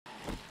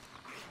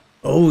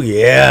Oh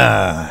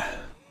yeah.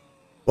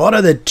 What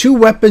are the 2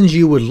 weapons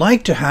you would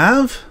like to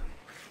have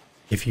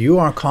if you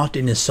are caught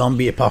in a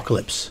zombie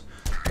apocalypse?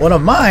 One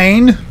of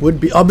mine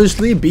would be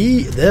obviously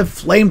the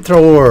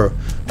flamethrower.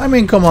 I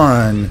mean, come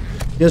on.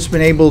 Just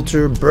been able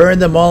to burn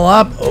them all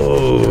up.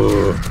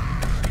 Oh,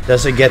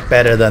 does it get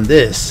better than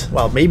this?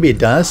 Well, maybe it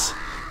does.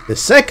 The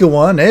second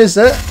one is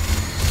a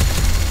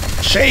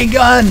chain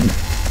gun.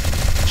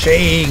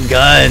 Chain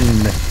gun.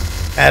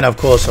 And of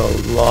course a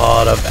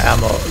lot of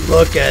ammo.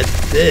 Look at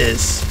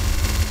this.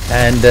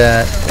 And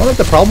one of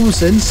the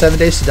problems in 7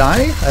 Days to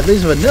Die, at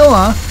least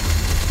vanilla,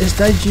 is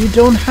that you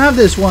don't have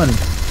this one.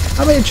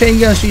 How many chain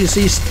guns do you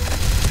see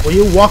when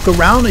you walk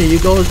around and you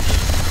go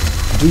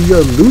do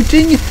your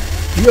looting,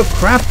 do your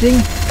crafting?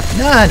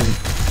 None.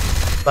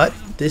 But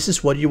this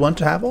is what you want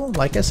to have all,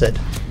 like I said.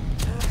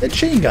 The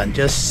chain gun,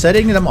 just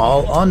setting them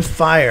all on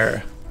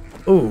fire.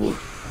 Ooh,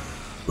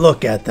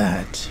 look at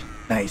that.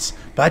 Nice.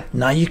 But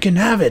now you can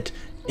have it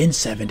in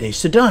 7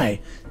 Days to Die.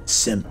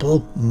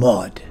 Simple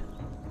mod.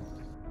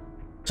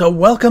 So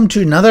welcome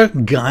to another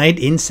guide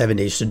in 7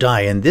 Days to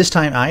Die, and this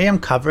time I am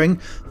covering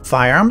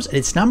Firearms, and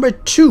it's number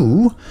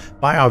 2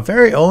 by our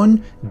very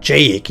own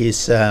Jayick.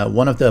 He's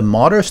one of the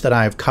modders that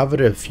I've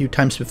covered a few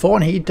times before,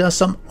 and he does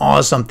some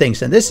awesome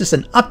things. And this is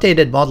an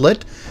updated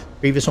modlet.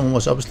 Previous one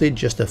was obviously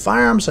just a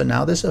Firearms, and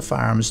now this is a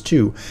Firearms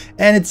 2.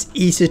 And it's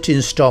easy to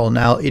install.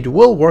 Now it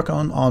will work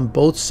on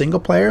both single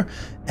player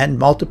and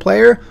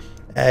multiplayer.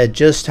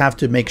 Just have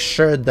to make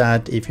sure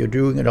that if you're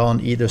doing it on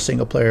either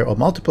single player or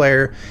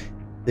multiplayer,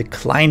 the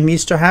client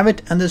needs to have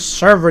it and the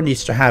server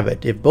needs to have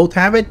it. If both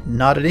have it,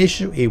 not an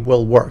issue, it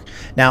will work.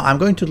 Now I'm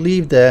going to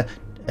leave the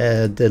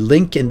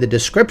link in the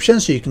description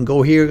so you can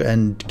go here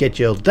and get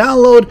your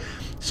download.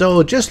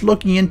 So just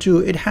looking into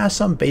it, has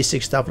some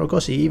basic stuff. Of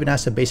course, he even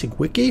has a basic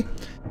wiki.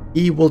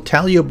 He will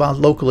tell you about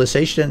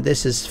localization.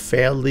 This is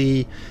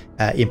fairly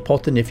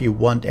important if you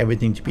want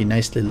everything to be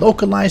nicely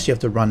localized. You have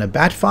to run a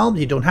bat file.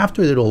 You don't have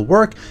to, it'll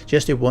work,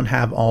 just it won't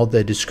have all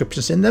the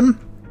descriptions in them.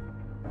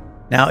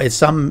 Now it's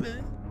some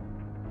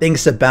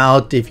things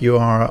about if you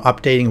are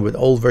updating with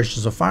old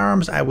versions of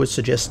Firearms, I would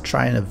suggest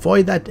try and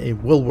avoid that. It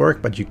will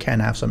work, but you can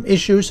have some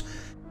issues.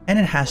 And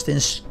it has to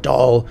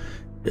install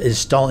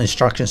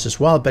instructions as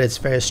well, but it's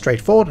very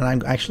straightforward, and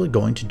I'm actually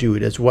going to do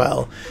it as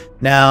well.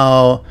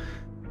 Now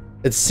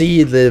let's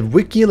see the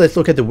wiki. Let's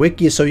look at the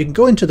wiki. So you can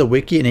go into the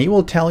wiki and he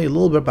will tell you a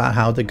little bit about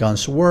how the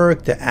guns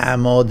work, the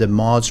ammo, the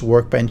mods,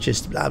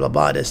 workbenches, blah blah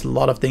blah. There's a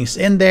lot of things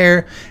in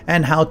there,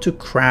 and how to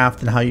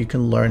craft and how you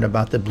can learn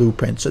about the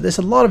blueprint. So there's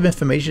a lot of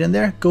information in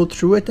there. Go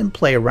through it and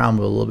play around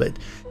with it a little bit.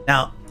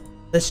 Now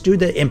let's do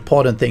the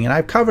important thing, and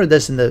I've covered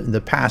this in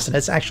the past, and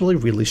it's actually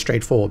really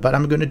straightforward, but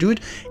I'm going to do it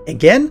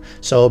again.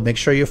 So make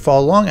sure you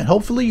follow along, and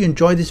hopefully you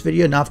enjoy this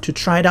video enough to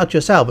try it out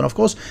yourself. And of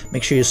course,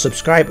 make sure you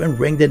subscribe and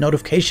ring the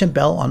notification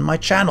bell on my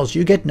channel so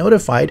you get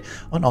notified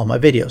on all my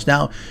videos.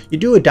 Now you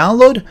do a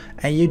download,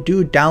 and you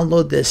do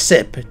download the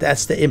zip.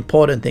 That's the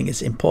important thing.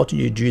 It's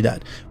important you do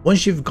that.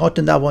 Once you've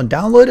gotten that one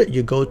downloaded,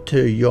 you go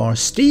to your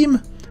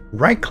Steam,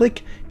 right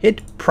click,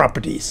 hit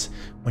properties.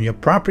 On your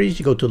properties,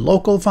 you go to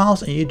local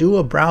files and you do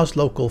a browse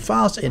local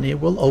files, and it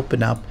will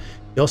open up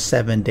your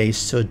 7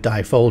 Days to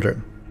Die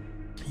folder.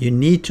 You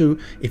need to,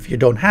 if you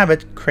don't have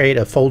it, create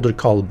a folder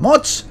called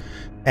mods,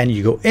 and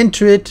you go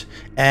into it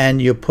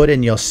and you put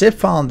in your zip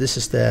file. And this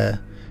is the,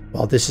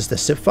 well, this is the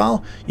zip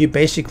file. You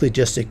basically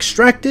just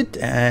extract it,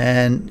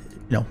 and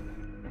you know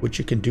what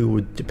you can do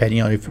with, depending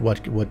on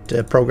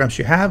what programs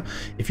you have.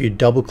 If you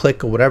double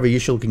click or whatever, you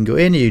can go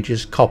in, you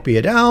just copy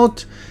it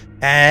out,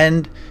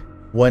 and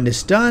when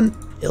it's done,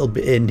 it'll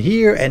be in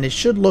here, and it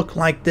should look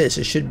like this.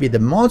 It should be the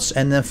mods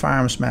and then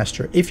Firearms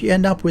Master. If you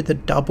end up with a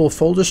double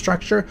folder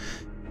structure,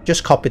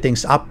 just copy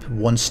things up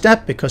one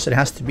step, because it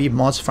has to be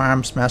mods,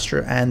 Firearms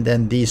Master, and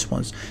then these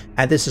ones.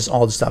 And this is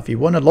all the stuff. You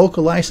want to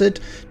localize it,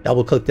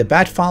 double click the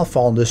bat file,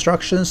 follow the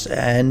instructions,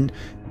 and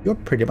you're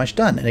pretty much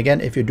done. And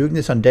again, if you're doing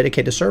this on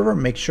dedicated server,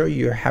 make sure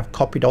you have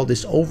copied all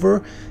this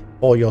over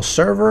for your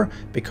server,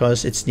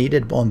 because it's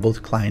needed on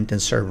both client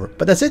and server.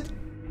 But that's it.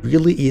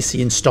 Really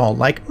easy install,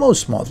 like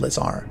most modlets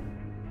are.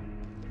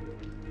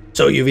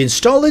 So you've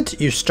installed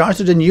it, you've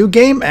started a new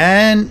game,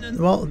 and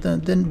well,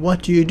 then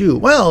what do you do?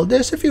 Well,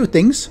 there's a few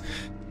things.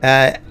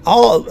 A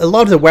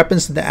lot of the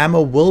weapons and the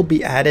ammo will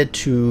be added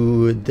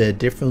to the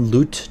different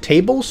loot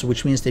tables,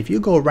 which means that if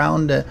you go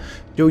around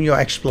doing your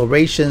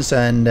explorations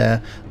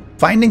and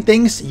finding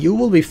things, you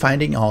will be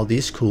finding all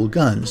these cool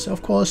guns.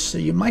 Of course,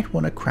 you might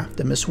want to craft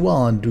them as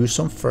well and do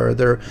some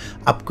further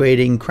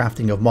upgrading,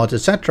 crafting of mods,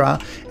 etc.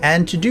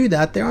 And to do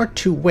that, there are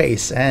 2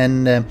 ways,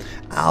 and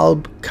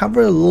I'll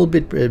cover a little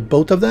bit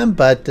both of them,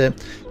 but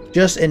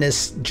just in a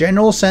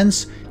general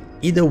sense,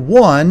 either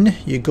one,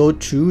 you go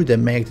to the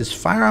Make This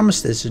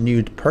Firearms, there's a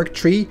new perk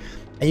tree,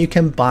 and you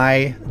can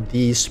buy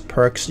these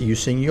perks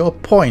using your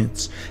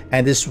points,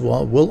 and this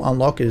will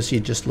unlock, as you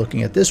see just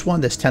looking at this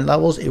one, there's 10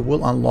 levels, it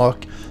will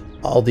unlock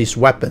all these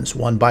weapons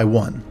one by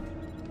one.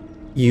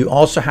 You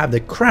also have the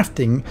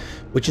crafting,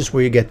 which is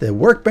where you get the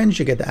workbench,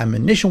 you get the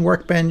ammunition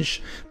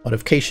workbench,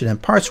 modification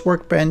and parts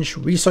workbench,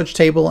 research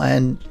table,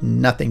 and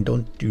nothing.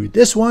 Don't do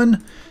this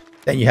one.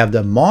 Then you have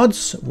the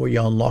mods, where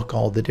you unlock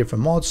all the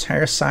different mods,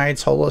 hair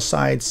sights, holo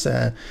sights,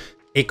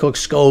 ACOG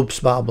scopes,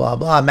 blah, blah,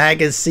 blah,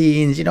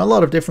 magazines, you know, a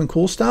lot of different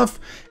cool stuff.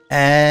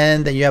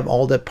 And then you have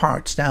all the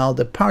parts. Now,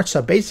 the parts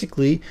are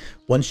basically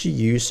ones you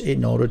use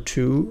in order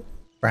to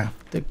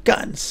craft the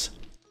guns.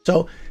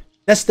 So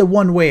that's the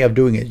one way of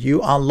doing it.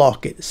 You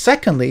unlock it.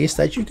 Secondly, is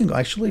that you can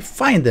actually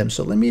find them.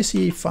 So let me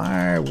see,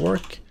 fire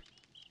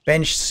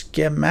workbench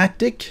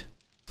schematic.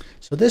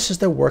 So this is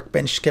the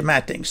workbench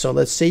schematic. So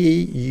let's say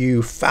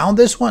you found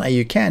this one, and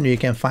you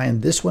can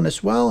find this one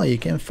as well, and you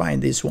can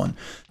find this one.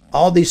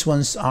 All these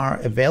ones are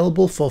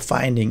available for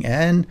finding.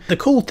 And the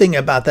cool thing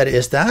about that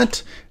is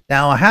that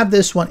now I have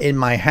this one in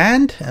my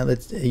hand, and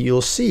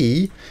you'll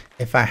see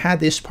if I had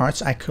these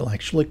parts, I could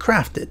actually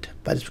craft it,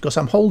 but it's because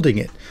I'm holding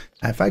it.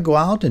 Now, if I go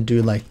out and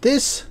do like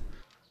this,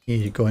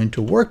 you go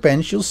into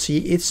workbench, you'll see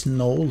it's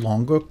no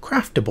longer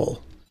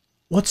craftable.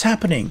 What's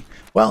happening?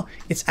 Well,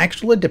 it's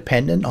actually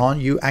dependent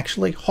on you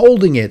actually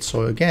holding it.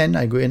 So again,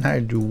 I go in here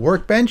and do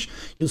workbench.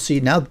 You'll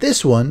see now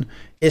this one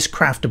is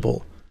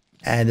craftable.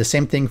 And the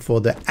same thing for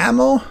the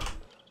ammo.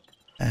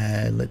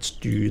 And let's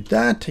do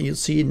that. You'll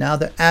see now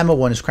the ammo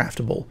one is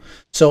craftable.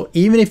 So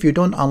even if you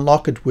don't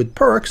unlock it with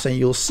perks, and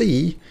you'll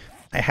see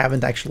I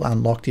haven't actually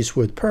unlocked these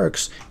with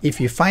perks.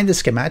 If you find the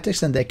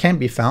schematics, and they can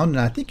be found, and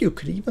I think you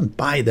could even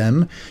buy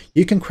them,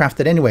 you can craft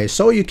it anyway.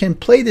 So you can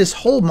play this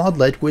whole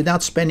modlet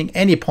without spending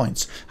any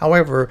points.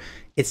 However,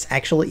 it's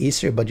actually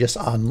easier by just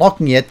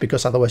unlocking it,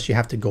 because otherwise you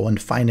have to go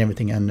and find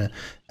everything on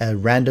a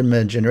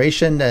random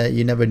generation.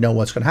 You never know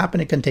what's going to happen.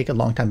 It can take a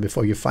long time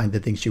before you find the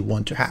things you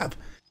want to have.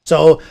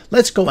 So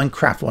let's go and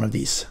craft one of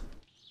these.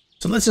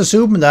 So let's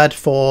assume that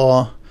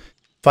for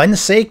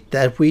fin's sake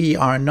that we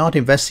are not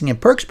investing in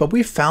perks, but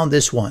we found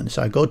this one.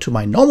 So I go to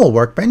my normal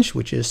workbench,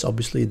 which is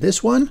obviously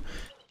this one,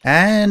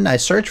 and I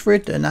search for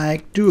it and I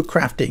do a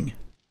crafting.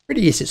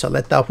 Pretty easy. So I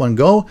let that one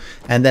go,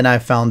 and then I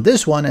found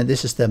this one, and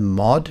this is the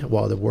mod,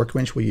 well, the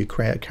workbench where you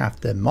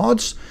craft the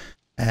mods,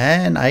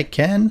 and I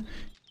can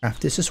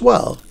craft this as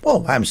well.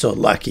 Oh, I'm so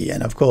lucky.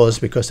 And of course,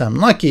 because I'm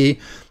lucky,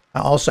 I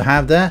also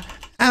have the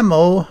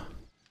ammo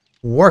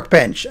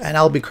workbench, and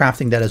I'll be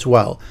crafting that as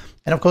well.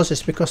 And of course,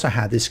 it's because I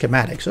had this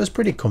schematic, so it's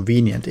pretty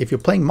convenient. If you're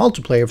playing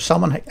multiplayer, if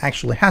someone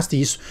actually has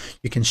these,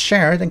 you can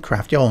share it and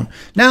craft your own.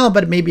 Now,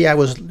 but maybe I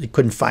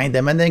couldn't find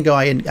them, and then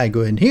I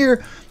go in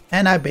here,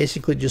 and I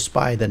basically just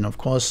buy them. Of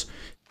course,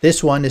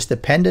 this one is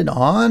dependent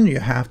on, you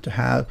have to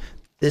have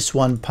this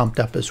one pumped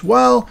up as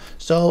well.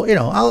 So, you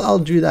know, I'll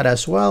do that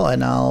as well,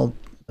 and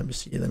let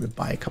me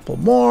buy a couple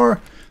more,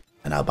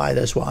 and I'll buy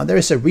that as well. And there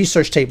is a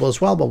research table as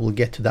well, but we'll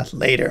get to that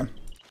later.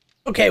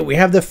 Okay, we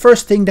have the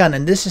first thing done,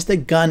 and this is the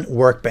gun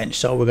workbench.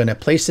 So we're going to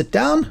place it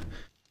down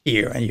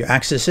here, and you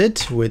access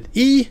it with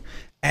E,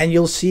 and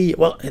you'll see,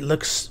 well, it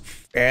looks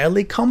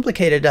fairly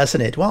complicated, doesn't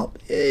it? Well,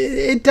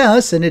 it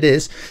does, and it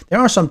is. There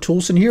are some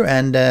tools in here,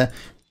 and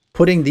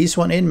putting these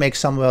one in makes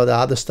some of the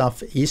other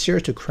stuff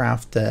easier to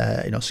craft,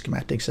 you know,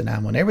 schematics and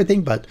ammo and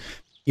everything, but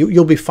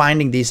you'll be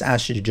finding these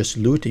as you just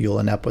loot. You'll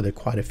end up with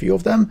quite a few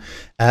of them.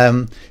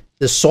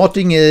 The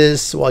sorting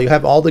is, well, you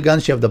have all the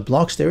guns, you have the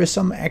blocks. There is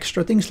some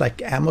extra things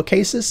like ammo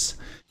cases,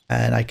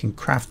 and I can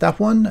craft that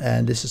one.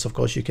 And this is, of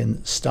course, you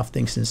can stuff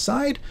things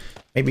inside.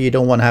 Maybe you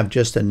don't want to have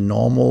just a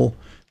normal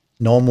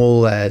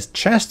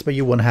chest, but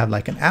you want to have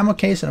like an ammo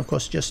case, and of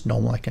course, just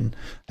normal. I can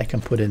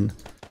put in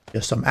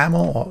just some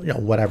ammo, or you know,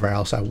 whatever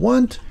else I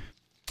want.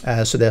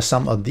 So there's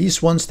some of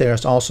these ones.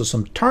 There's also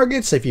some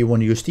targets if you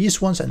want to use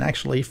these ones. And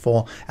actually,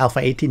 for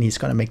Alpha 18, he's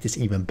going to make this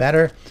even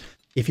better.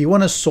 If you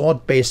want to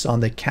sort based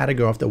on the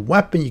category of the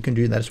weapon, you can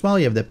do that as well.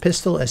 You have the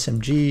pistol,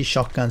 SMG,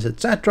 shotguns,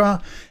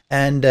 etc.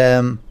 And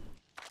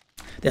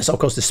there's of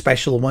course the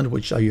special one,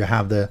 which you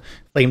have the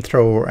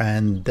flamethrower,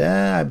 and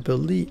I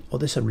believe, oh,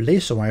 there's a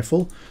laser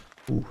rifle.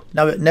 Ooh,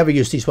 never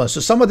use these ones.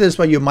 So some of this,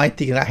 where you might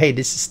think, hey,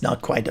 this is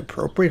not quite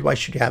appropriate. Why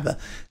should you have a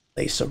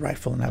laser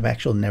rifle? And I've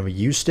actually never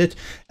used it.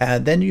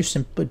 And then you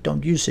simply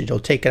don't use it.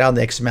 You'll take it out in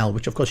the XML,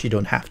 which of course you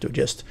don't have to.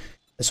 Just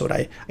that's what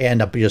I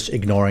end up just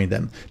ignoring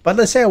them. But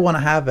let's say I want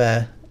to have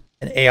an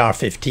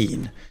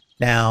AR-15.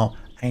 Now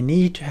I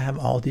need to have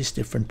all these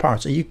different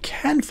parts. So you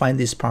can find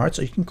these parts,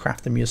 or you can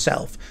craft them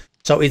yourself.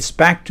 So it's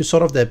back to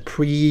sort of the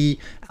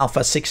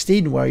pre-Alpha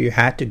 16, where you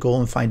had to go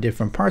and find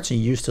different parts and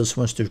use those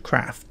ones to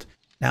craft.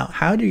 Now,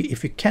 how do you,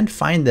 if you can't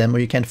find them, or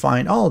you can't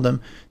find all of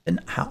them, then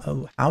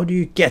how do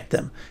you get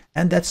them?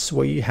 And that's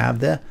where you have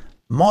the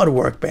mod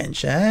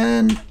workbench.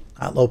 And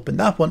I'll open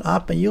that one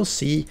up, and you'll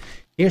see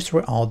here's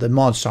where all the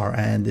mods are.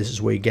 And this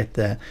is where you get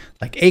the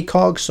like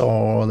ACOGs,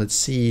 or let's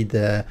see,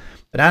 the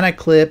banana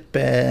clip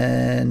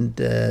and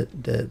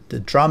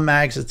the drum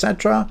mags,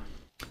 etc.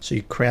 So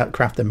you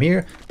craft them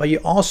here, but you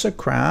also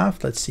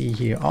craft, let's see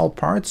here, all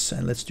parts,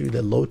 and let's do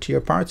the low tier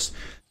parts,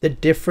 the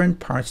different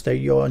parts that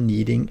you're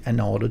needing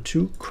in order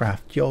to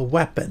craft your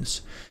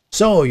weapons.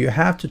 So you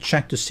have to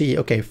check to see,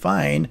 okay,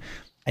 fine,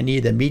 I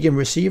need a medium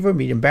receiver,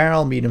 medium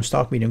barrel, medium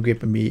stock, medium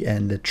grip,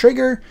 and the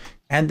trigger.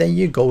 And then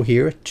you go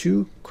here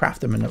to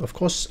craft them, and of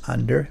course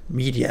under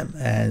medium.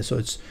 And so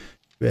it's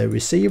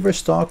receiver,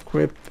 stock,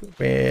 grip,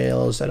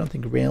 rails, I don't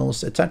think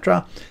rails,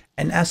 etc.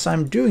 And as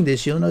I'm doing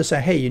this, you'll notice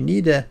that, hey, you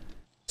need a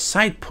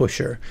side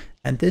pusher.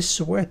 And this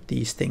is where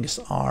these things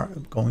are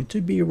going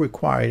to be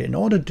required. In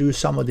order to do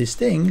some of these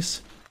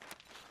things,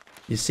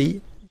 you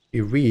see,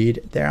 you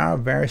read, there are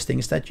various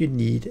things that you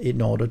need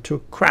in order to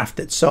craft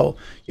it. So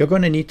you're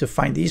going to need to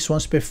find these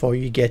ones before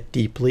you get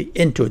deeply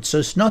into it. So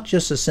it's not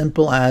just as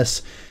simple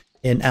as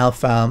in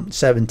Alpha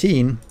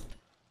 17,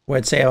 where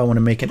I'd say I want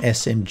to make an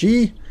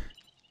SMG.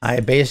 I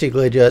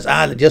basically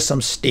just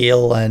some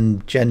steel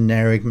and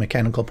generic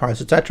mechanical parts,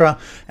 etc.,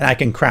 and I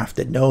can craft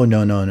it.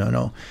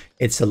 No.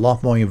 It's a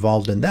lot more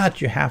involved than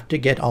that. You have to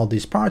get all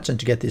these parts, and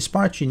to get these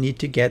parts, you need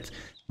to get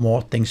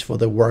more things for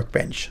the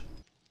workbench.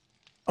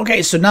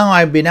 Okay, so now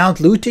I've been out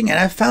looting and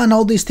I found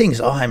all these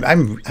things. Oh,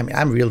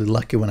 I'm really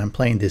lucky when I'm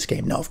playing this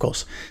game. No, of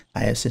course,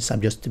 since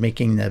I'm just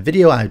making a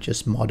video, I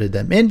just modded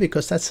them in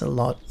because that's a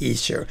lot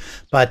easier.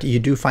 But you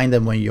do find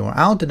them when you're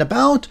out and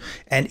about.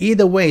 And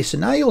either way, so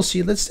now you'll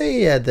see, let's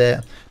say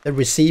the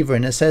receiver,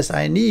 and it says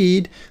I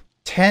need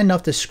 10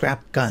 of the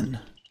scrap gun.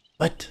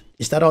 But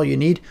is that all you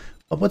need?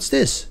 But what's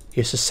this?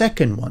 Here's a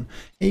second one.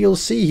 And you'll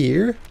see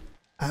here,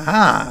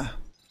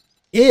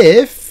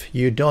 if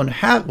you don't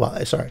have,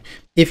 well, sorry,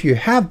 if you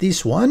have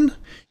this one,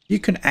 you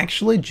can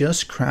actually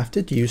just craft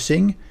it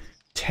using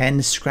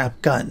 10 scrap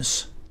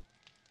guns.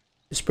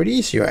 It's pretty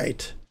easy,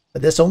 right?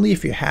 But that's only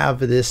if you have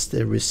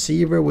the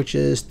receiver, which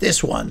is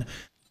this one.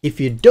 If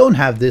you don't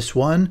have this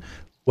one,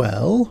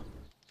 well,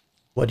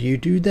 what do you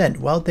do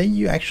then? Well, then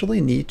you actually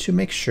need to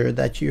make sure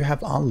that you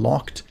have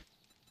unlocked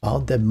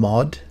the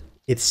mod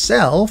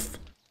itself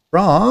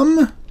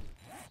from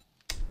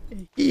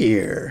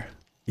here.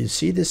 You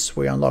see this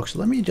way unlocked. So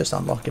let me just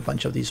unlock a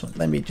bunch of these ones.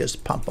 Let me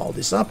just pump all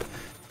this up.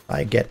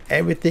 I get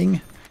everything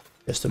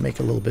just to make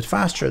it a little bit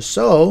faster.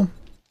 So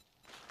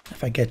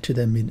if I get to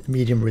the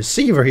medium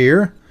receiver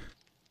here,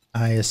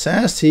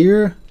 ISS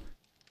here.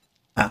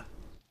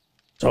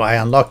 So I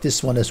unlock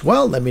this one as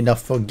well. Let me not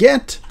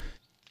forget.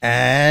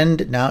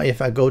 And now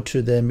if I go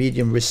to the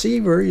medium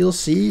receiver, you'll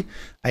see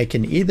I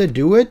can either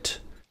do it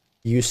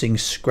using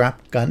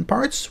scrap gun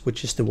parts,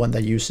 which is the one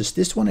that uses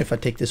this one. If I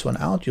take this one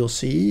out, you'll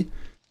see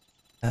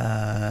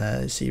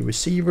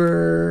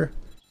receiver,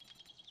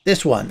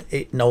 this one,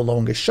 it no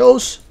longer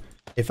shows.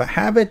 If I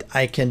have it,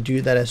 I can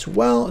do that as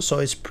well. So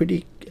it's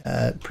pretty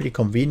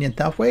convenient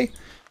that way.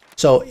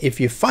 So if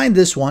you find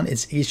this one,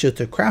 it's easier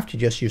to craft. You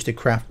just use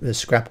the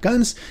scrap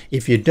guns.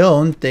 If you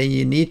don't, then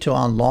you need to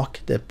unlock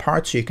the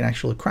parts so you can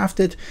actually craft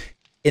it.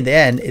 In the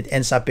end, it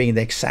ends up being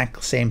the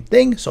exact same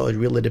thing. So it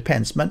really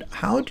depends. But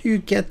how do you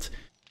get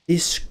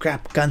these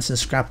scrap guns and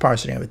scrap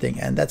parts and everything?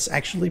 And that's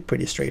actually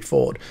pretty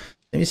straightforward.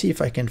 Let me see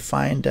if I can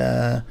find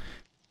an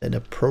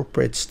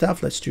appropriate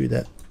stuff. Let's do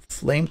the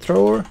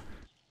flamethrower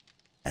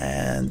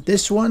and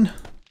this one.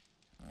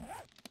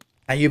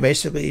 And you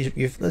basically,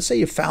 let's say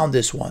you found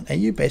this one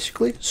and you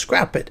basically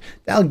scrap it.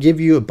 That'll give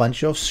you a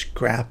bunch of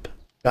scrap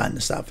gun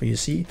stuff. And you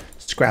see,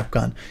 scrap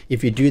gun.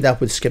 If you do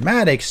that with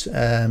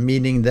schematics,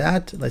 meaning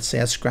that, let's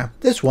say I scrap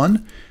this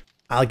one,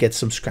 I'll get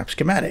some scrap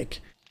schematic.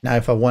 Now,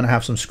 if I want to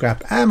have some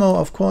scrap ammo,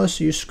 of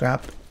course, you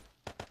scrap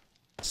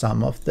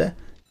some of the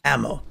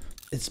ammo.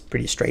 It's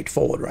pretty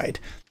straightforward, right?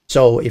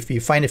 So if you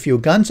find a few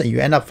guns and you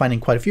end up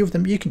finding quite a few of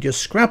them, you can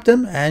just scrap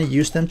them and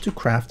use them to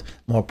craft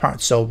more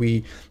parts. So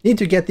we need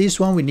to get this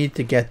one. We need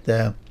to get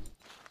the,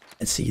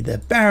 let's see, the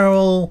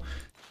barrel,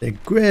 the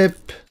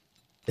grip,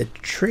 the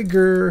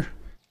trigger.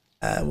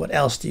 What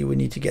else do we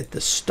need to get?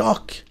 The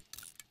stock.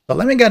 So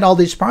let me get all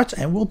these parts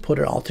and we'll put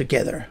it all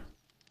together.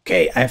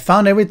 Okay, I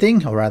found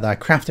everything, or rather I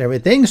crafted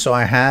everything. So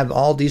I have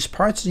all these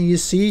parts and you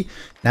see,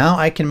 now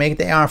I can make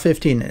the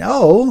AR-15.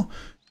 Oh,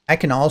 I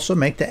can also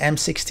make the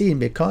M16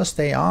 because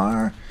they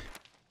are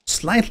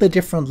slightly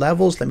different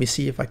levels. Let me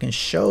see if I can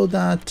show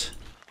that.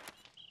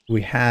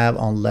 We have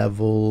on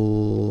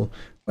level,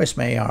 where's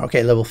my AR?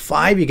 Okay, level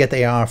 5, you get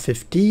the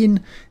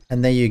AR-15,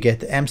 and then you get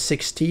the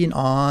M16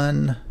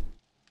 on,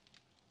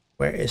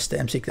 where is the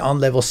M16? On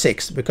level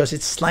 6, because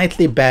it's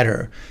slightly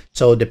better.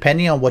 So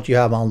depending on what you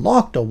have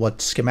unlocked or what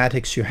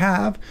schematics you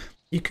have,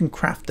 you can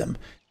craft them.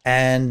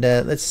 And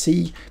let's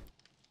see.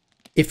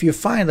 If you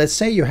find, let's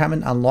say you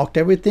haven't unlocked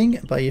everything,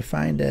 but you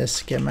find a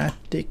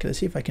schematic. Let's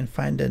see if I can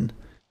find an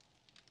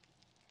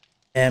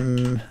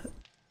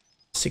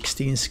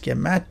M16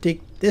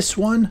 schematic. This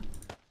one,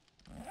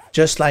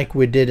 just like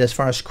we did as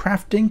far as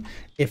crafting.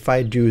 If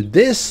I do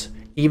this,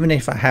 even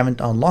if I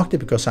haven't unlocked it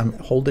because I'm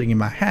holding it in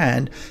my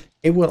hand,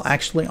 it will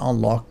actually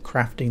unlock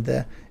crafting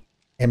the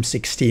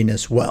M16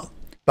 as well.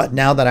 But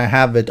now that I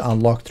have it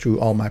unlocked through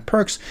all my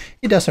perks,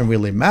 it doesn't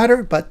really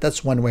matter, but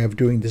that's one way of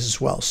doing this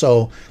as well.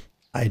 So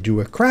I do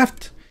a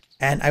craft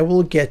and I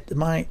will get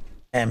my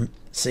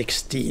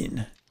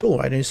M16. Cool,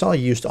 right? And you saw I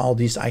used all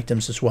these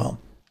items as well.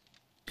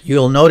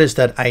 You'll notice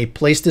that I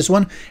placed this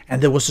one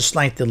and there was a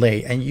slight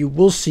delay, and you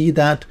will see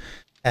that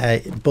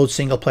both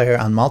single player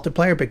and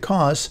multiplayer,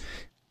 because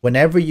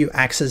whenever you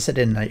access it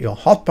in your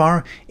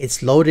hotbar,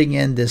 it's loading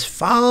in this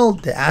file,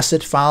 the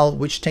asset file,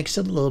 which takes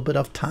a little bit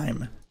of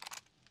time.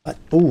 But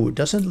ooh,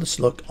 doesn't this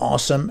look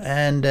awesome?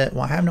 And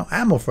well, I have no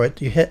ammo for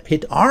it. You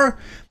hit R,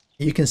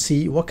 you can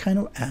see what kind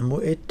of ammo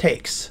it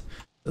takes.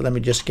 So let me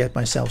just get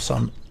myself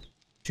some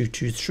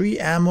 223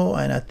 ammo,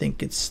 and I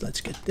think it's,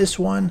 let's get this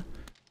one.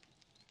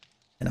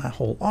 And I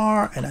hold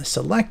R and I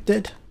select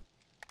it.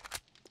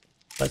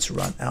 Let's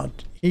run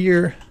out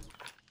here.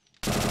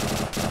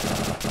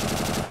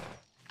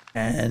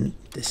 And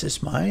this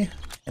is my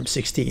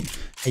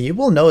M16. And you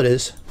will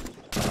notice,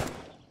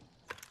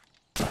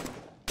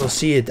 you'll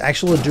see it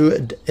actually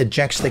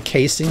ejects the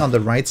casing on the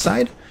right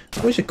side,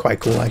 which is quite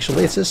cool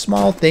actually. It's a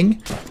small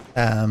thing,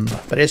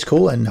 but it's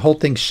cool, and the whole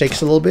thing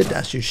shakes a little bit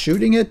as you're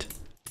shooting it.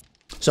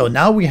 So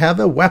now we have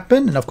a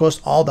weapon, and of course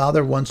all the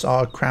other ones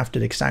are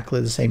crafted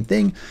exactly the same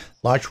thing.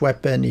 Large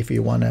weapon, if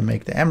you want to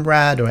make the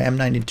MRAD or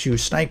M92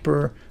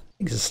 sniper, I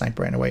think it's a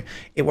sniper anyway,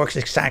 it works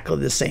exactly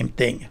the same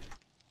thing.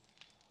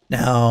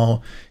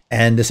 Now,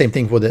 and the same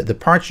thing for the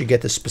parts, you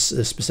get the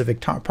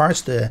specific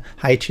parts, the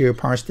high tier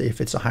parts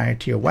if it's a higher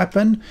tier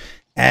weapon.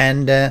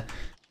 And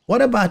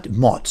what about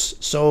mods?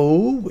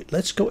 So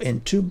let's go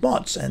into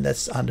mods, and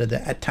that's under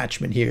the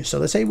attachment here. So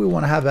let's say we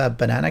want to have a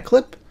banana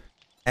clip,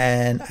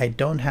 and I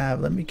don't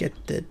have, let me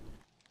get the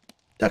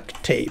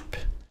duct tape.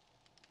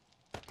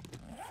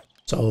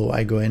 So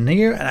I go in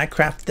here and I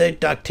craft the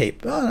duct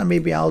tape. Oh,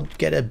 maybe I'll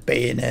get a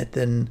bayonet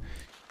and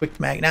quick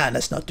mag. Nah,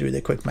 let's not do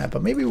the quick mag,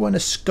 but maybe we want a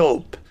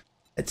scope.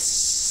 Let's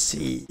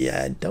see.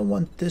 Yeah, I don't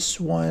want this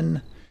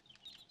one.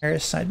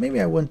 Parasite. Maybe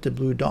I want the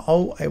blue dot.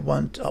 Oh, I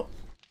want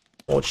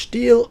forged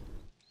steel.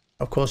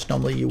 Of course,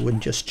 normally you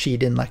wouldn't just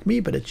cheat in like me,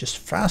 but it's just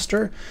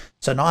faster.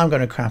 So now I'm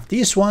going to craft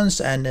these ones,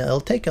 and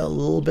it'll take a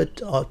little bit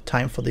of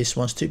time for these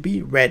ones to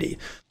be ready.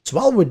 So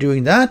while we're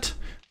doing that,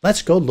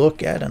 let's go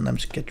look at, and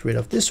let's get rid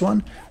of this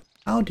one.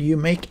 How do you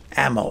make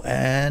ammo?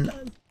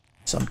 And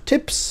some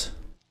tips.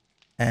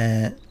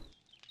 And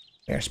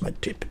here's my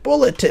tip.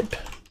 Bullet tip.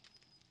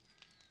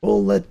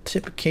 Bullet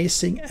tip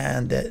casing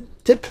and the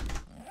tip.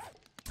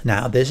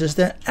 Now this is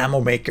the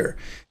ammo maker.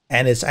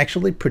 And it's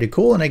actually pretty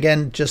cool. And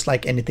again, just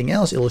like anything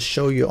else, it'll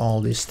show you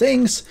all these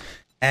things.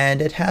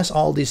 And it has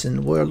all these,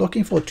 and we're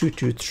looking for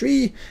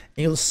 223. And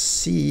you'll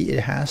see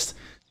it has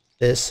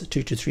this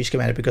 223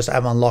 schematic because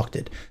I've unlocked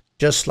it.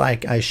 Just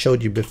like I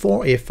showed you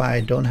before, if I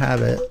don't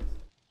have a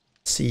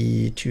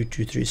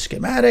C223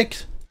 schematic,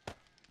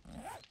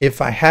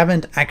 if I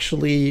haven't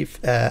actually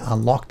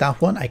unlocked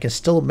that one, I can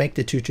still make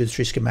the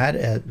 223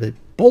 schematic, the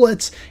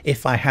bullets.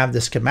 If I have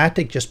the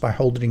schematic, just by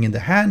holding in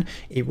the hand,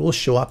 it will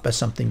show up as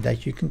something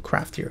that you can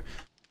craft here.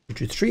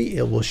 223,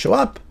 it will show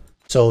up.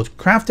 So to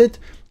craft it,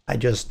 I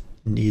just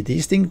need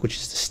these things, which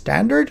is the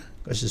standard,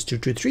 because it's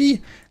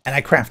 223, and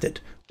I craft it.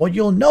 What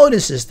you'll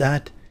notice is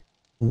that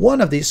one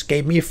of these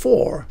gave me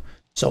 4.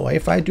 So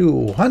if I do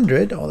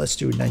 100, or let's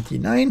do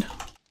 99,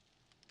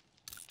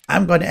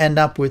 I'm going to end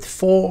up with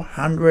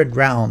 400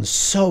 rounds.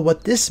 So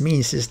what this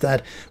means is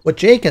that what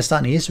Jayick has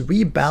done is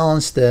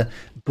rebalanced the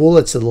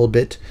bullets a little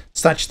bit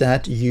such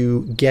that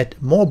you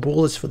get more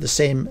bullets for the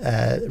same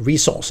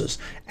resources.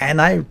 And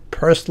I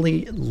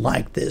personally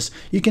like this.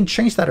 You can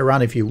change that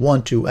around if you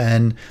want to.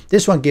 And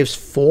this one gives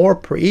 4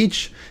 per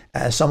each.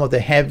 Some of the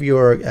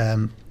heavier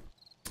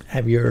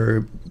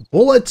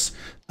bullets,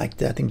 like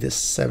the, I think this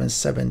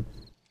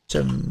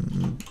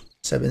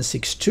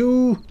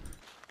 762.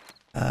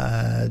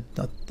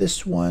 Not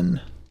this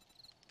one.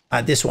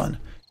 This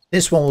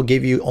one will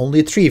give you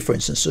only 3, for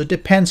instance. So it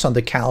depends on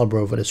the caliber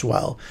of it as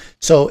well.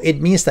 So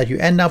it means that you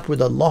end up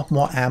with a lot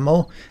more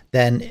ammo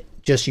than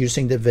just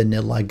using the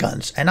vanilla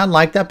guns. And I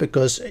like that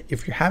because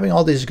if you're having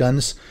all these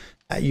guns,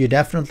 you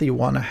definitely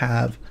want to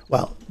have,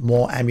 well,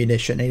 more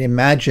ammunition. And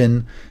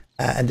imagine,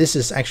 and this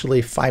is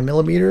actually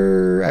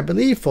 5mm, I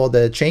believe, for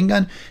the chain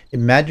gun.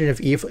 Imagine if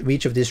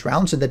each of these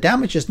rounds, and the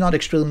damage is not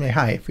extremely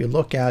high. If you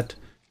look at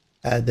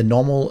the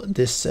normal,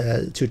 this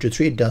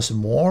 223 does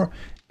more,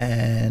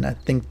 and I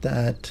think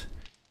that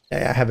I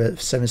have a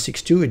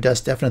 762, it does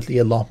definitely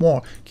a lot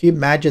more. Can you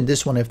imagine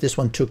this one, if this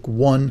one took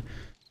 1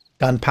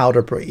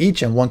 gunpowder per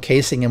each and 1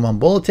 casing and 1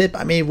 bullet tip?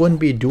 I mean, it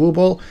wouldn't be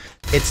doable.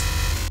 It's,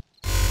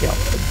 you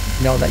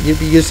know that you'd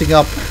be using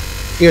up,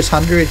 here's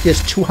 100,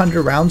 here's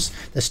 200 rounds,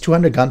 that's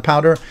 200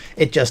 gunpowder.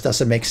 It just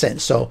doesn't make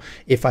sense. So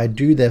if I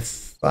do the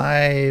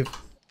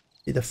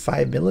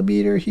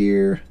 5mm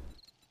here,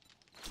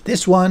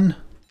 this one,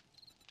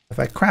 if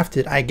I craft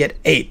it, I get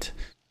 8.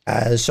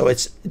 So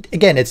it's,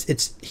 again,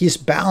 he's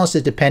balanced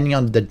it depending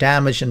on the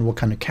damage and what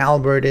kind of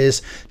caliber it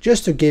is,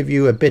 just to give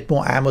you a bit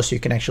more ammo so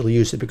you can actually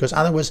use it, because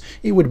otherwise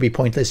it would be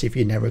pointless if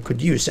you never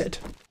could use it.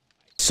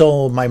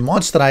 So my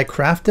mods that I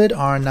crafted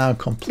are now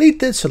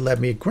completed, so let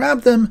me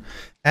grab them,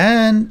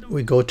 and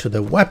we go to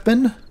the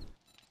weapon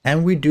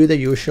and we do the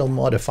usual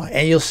modify,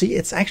 and you'll see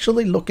it's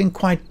actually looking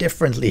quite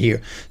differently here.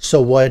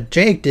 So what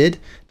Jayick did,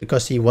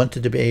 because he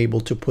wanted to be able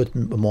to put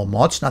more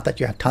mods, not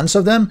that you have tons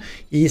of them,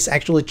 he's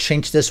actually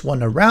changed this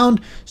one around.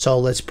 So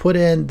let's put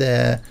in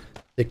the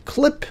the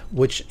clip,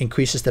 which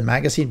increases the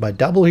magazine by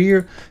double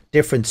here,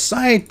 different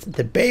sight,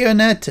 the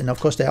bayonet, and of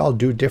course they all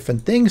do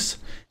different things.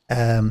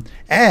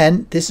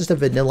 And this is the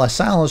vanilla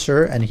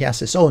silencer, and he has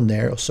his own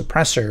there, a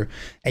suppressor,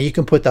 and you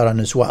can put that on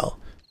as well.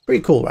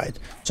 Pretty cool, right?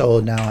 So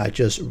now I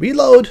just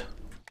reload,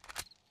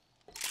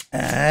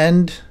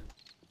 and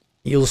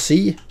you'll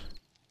see,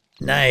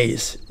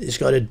 nice, it's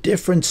got a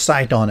different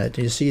sight on it.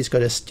 You see it's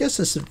got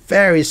just a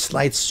very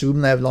slight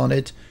zoom level on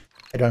it.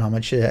 I don't know how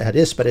much it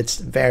is, but it's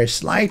very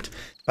slight.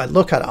 But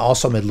look how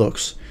awesome it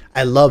looks.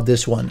 I love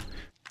this one.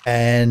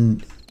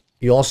 And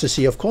you also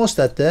see, of course,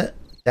 that the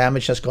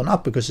damage has gone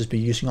up because it's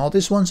been using all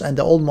these ones, and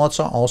the old mods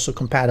are also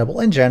compatible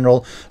in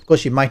general. Of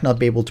course, you might not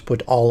be able to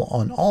put all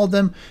on all of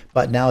them,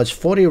 but now it's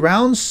 40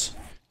 rounds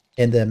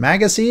in the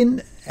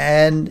magazine,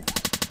 and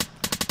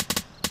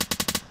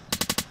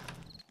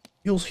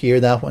you'll hear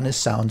that one, it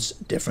sounds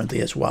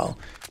differently as well.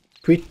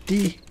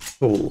 Pretty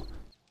cool.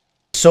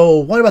 So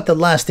what about the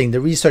last thing, the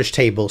research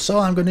table? So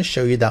I'm going to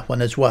show you that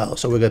one as well.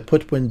 So we're going to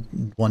put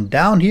one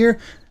down here.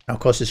 Now,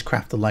 of course, it's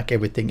crafted like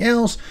everything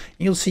else. And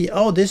you'll see,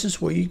 oh, this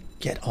is where you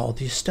get all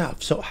this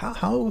stuff. So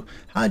how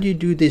do you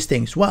do these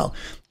things? Well,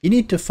 you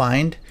need to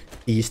find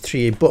these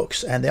 3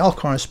 books, and they all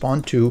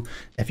correspond to,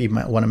 if you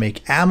might want to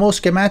make ammo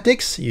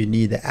schematics, you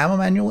need the ammo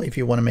manual. If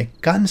you want to make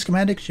gun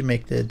schematics, you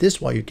make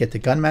this while you get the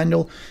gun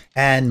manual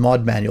and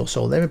mod manual.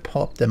 So let me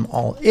pop them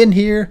all in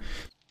here.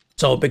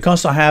 So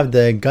because I have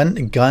the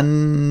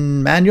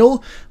gun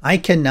manual, I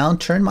can now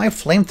turn my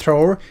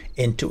flamethrower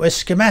into a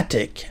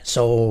schematic.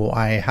 So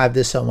I have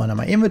this on one of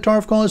my inventory,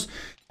 of course,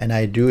 and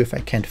I do, if I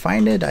can't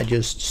find it, I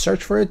just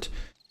search for it.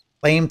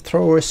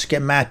 Flamethrower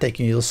schematic,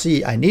 and you'll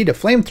see I need a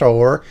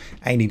flamethrower,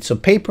 I need some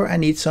paper, I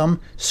need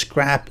some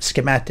scrap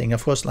schematic.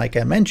 Of course, like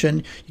I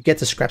mentioned, you get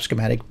the scrap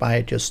schematic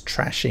by just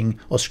trashing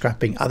or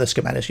scrapping other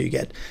schematics you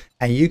get,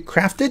 and you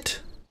craft it.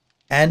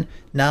 And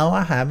now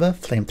I have a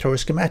flamethrower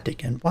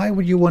schematic. And why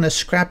would you want to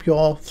scrap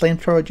your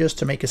flamethrower just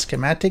to make a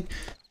schematic?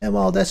 And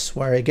well, that's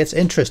where it gets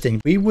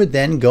interesting. We would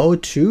then go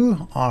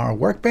to our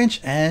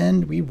workbench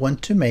and we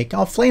want to make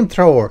our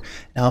flamethrower.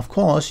 Now, of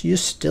course, you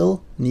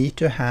still need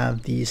to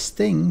have these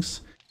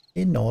things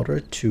in order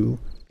to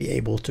be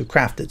able to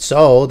craft it.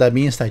 So that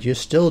means that you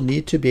still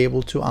need to be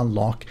able to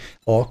unlock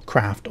or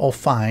craft or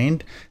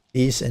find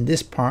these. In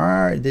this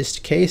part, this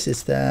case,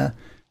 is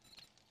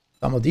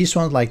some of these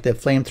ones, like the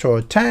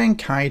flamethrower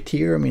tank, high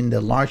tier, I mean the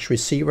large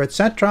receiver,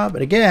 etc.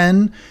 But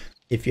again,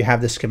 if you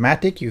have the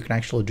schematic, you can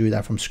actually do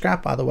that from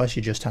scrap. Otherwise,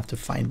 you just have to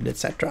find it,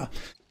 etc.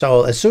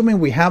 So assuming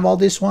we have all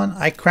this one,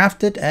 I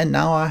craft it, and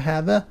now I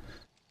have a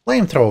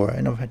flamethrower,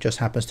 and it just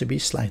happens to be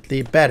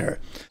slightly better.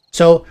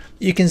 So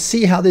you can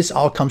see how this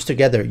all comes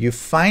together. You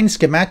find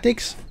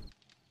schematics,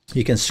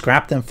 you can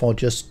scrap them for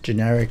just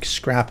generic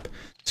scrap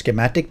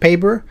schematic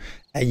paper.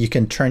 You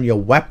can turn your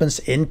weapons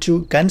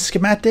into gun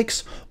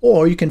schematics,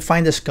 or you can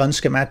find this gun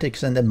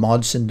schematics and the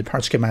mods and the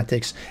part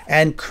schematics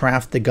and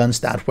craft the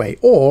guns that way.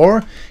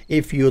 Or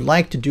if you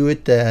like to do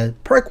it the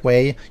perk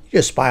way, you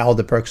just buy all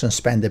the perks and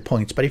spend the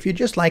points. But if you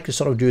just like to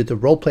sort of do it the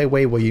roleplay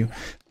way, where you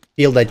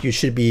feel that you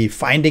should be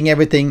finding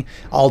everything,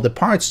 all the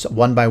parts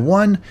one by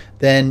one,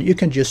 then you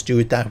can just do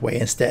it that way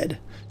instead.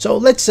 So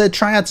let's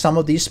try out some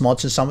of these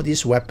mods and some of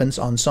these weapons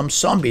on some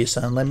zombies.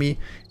 And let me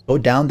go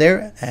down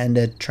there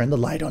and turn the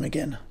light on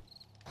again.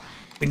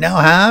 We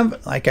now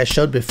have, like I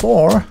showed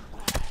before,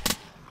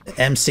 the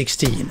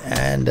M16,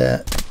 and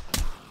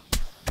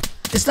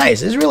it's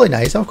nice. It's really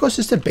nice. Of course,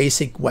 it's a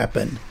basic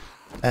weapon.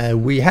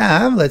 We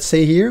have, let's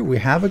say here, we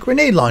have a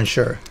grenade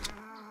launcher.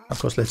 Of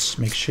course, let's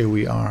make sure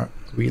we are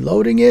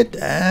reloading it,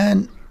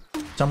 and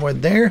somewhere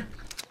there.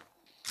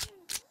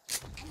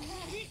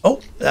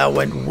 Oh, that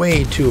went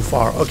way too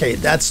far. Okay,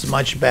 that's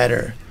much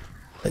better.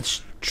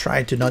 Let's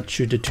try to not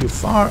shoot it too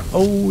far.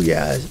 Oh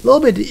yeah, it's a little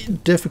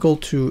bit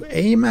difficult to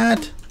aim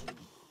at.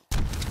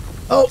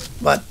 Oh,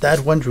 but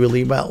that went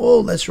really well.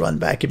 Oh, let's run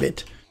back a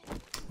bit.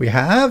 We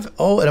have,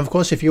 oh, and of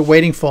course, if you're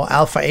waiting for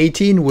Alpha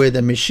 18 with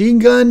a machine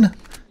gun,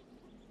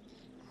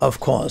 of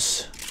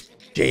course,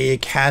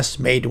 Jayick has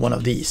made one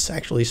of these.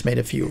 Actually, he's made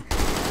a few.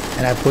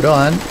 And I put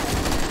on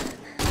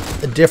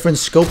a different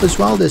scope as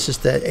well. This is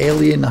the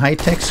Alien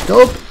high-tech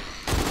scope.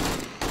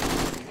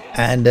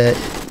 And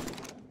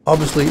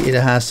obviously,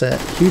 it has a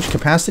huge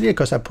capacity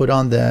because I put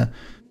on the,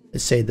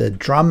 let's say, the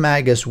drum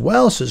mag as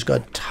well. So it's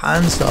got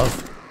tons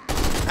of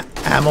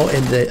ammo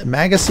in the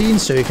magazine,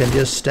 so you can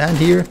just stand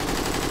here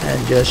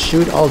and just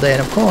shoot all day.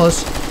 And of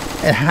course,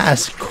 it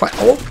has quite,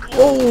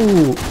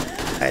 oh,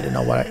 I don't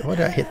know what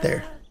did I hit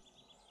there.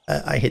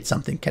 I hit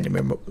something, can't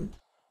remember.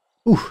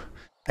 Ooh,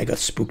 I got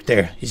spooked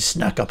there. He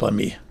snuck up on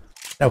me.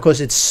 Now, of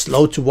course, it's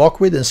slow to walk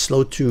with and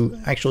slow to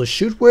actually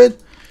shoot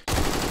with,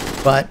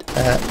 but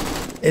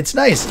it's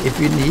nice if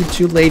you need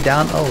to lay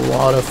down a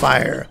lot of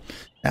fire.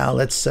 Now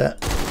let's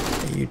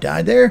you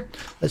died there.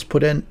 Let's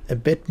put in a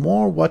bit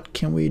more. What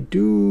can we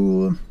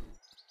do?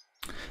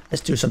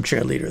 Let's do some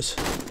cheerleaders.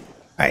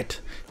 All right,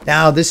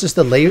 now this is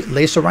the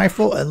laser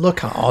rifle, and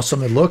look how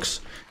awesome it looks.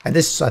 And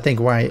this is, I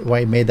think, why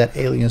I made that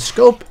alien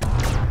scope.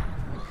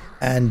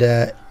 And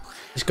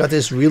it's got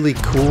this really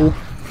cool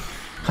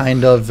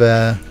kind of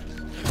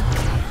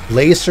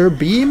laser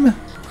beam.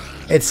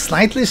 It's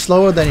slightly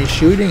slower than he's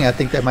shooting. I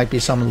think there might be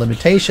some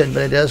limitation,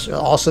 but it does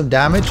awesome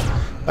damage,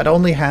 but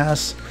only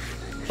has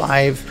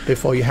 5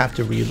 before you have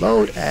to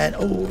reload, and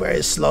oh,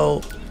 very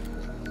slow.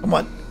 Come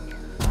on.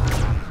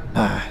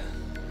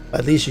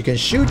 At least you can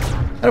shoot.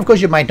 And of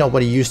course you might not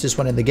want to use this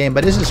one in the game,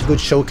 but this is a good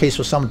showcase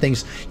for some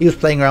things. He was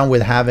playing around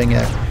with having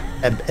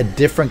a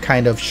different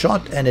kind of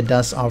shot, and it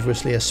does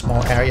obviously a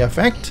small area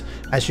effect,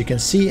 as you can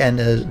see, and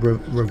a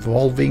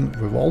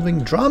revolving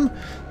drum.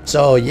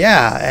 So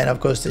yeah, and of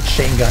course the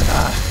chain gun.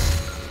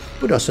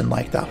 Who doesn't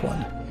like that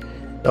one?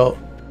 So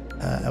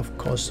of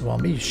course, well,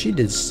 me, she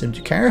did seem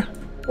to care.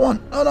 Go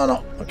on.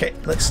 No. Okay,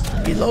 let's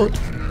reload.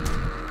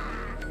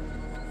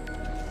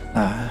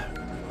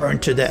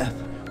 Burned to death.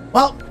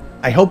 Well,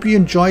 I hope you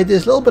enjoyed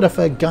this little bit of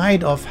a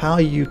guide of how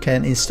you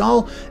can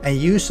install and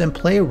use and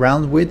play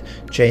around with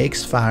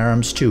Jayick's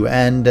Firearms 2.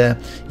 And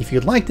if you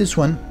like this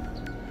one,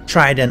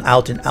 try it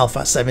out in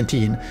Alpha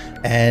 17.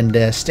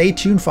 And stay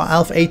tuned for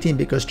Alpha 18,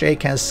 because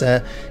Jayick has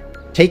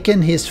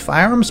taken his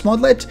Firearms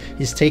modlet,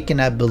 he's taken,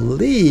 I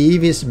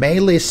believe, his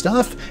melee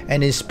stuff,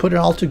 and he's put it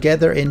all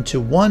together into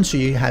one, so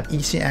you have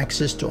easy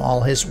access to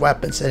all his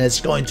weapons, and it's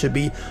going to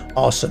be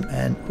awesome.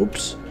 And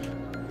oops,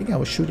 I think I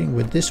was shooting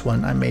with this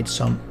one. I made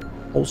some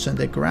holes in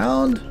the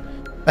ground.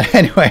 But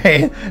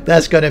anyway,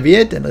 that's gonna be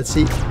it. And let's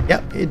see.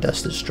 Yep, it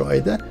does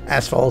destroy the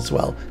asphalt as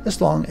well, as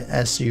long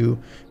as you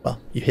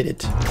hit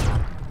it.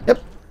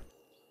 Yep,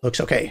 looks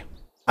okay.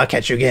 I'll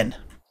catch you again.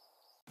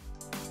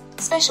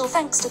 Special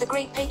thanks to the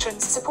great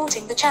patrons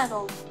supporting the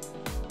channel.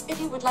 If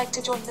you would like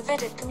to join the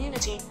vetted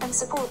community and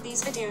support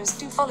these videos,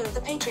 do follow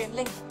the Patreon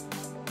link.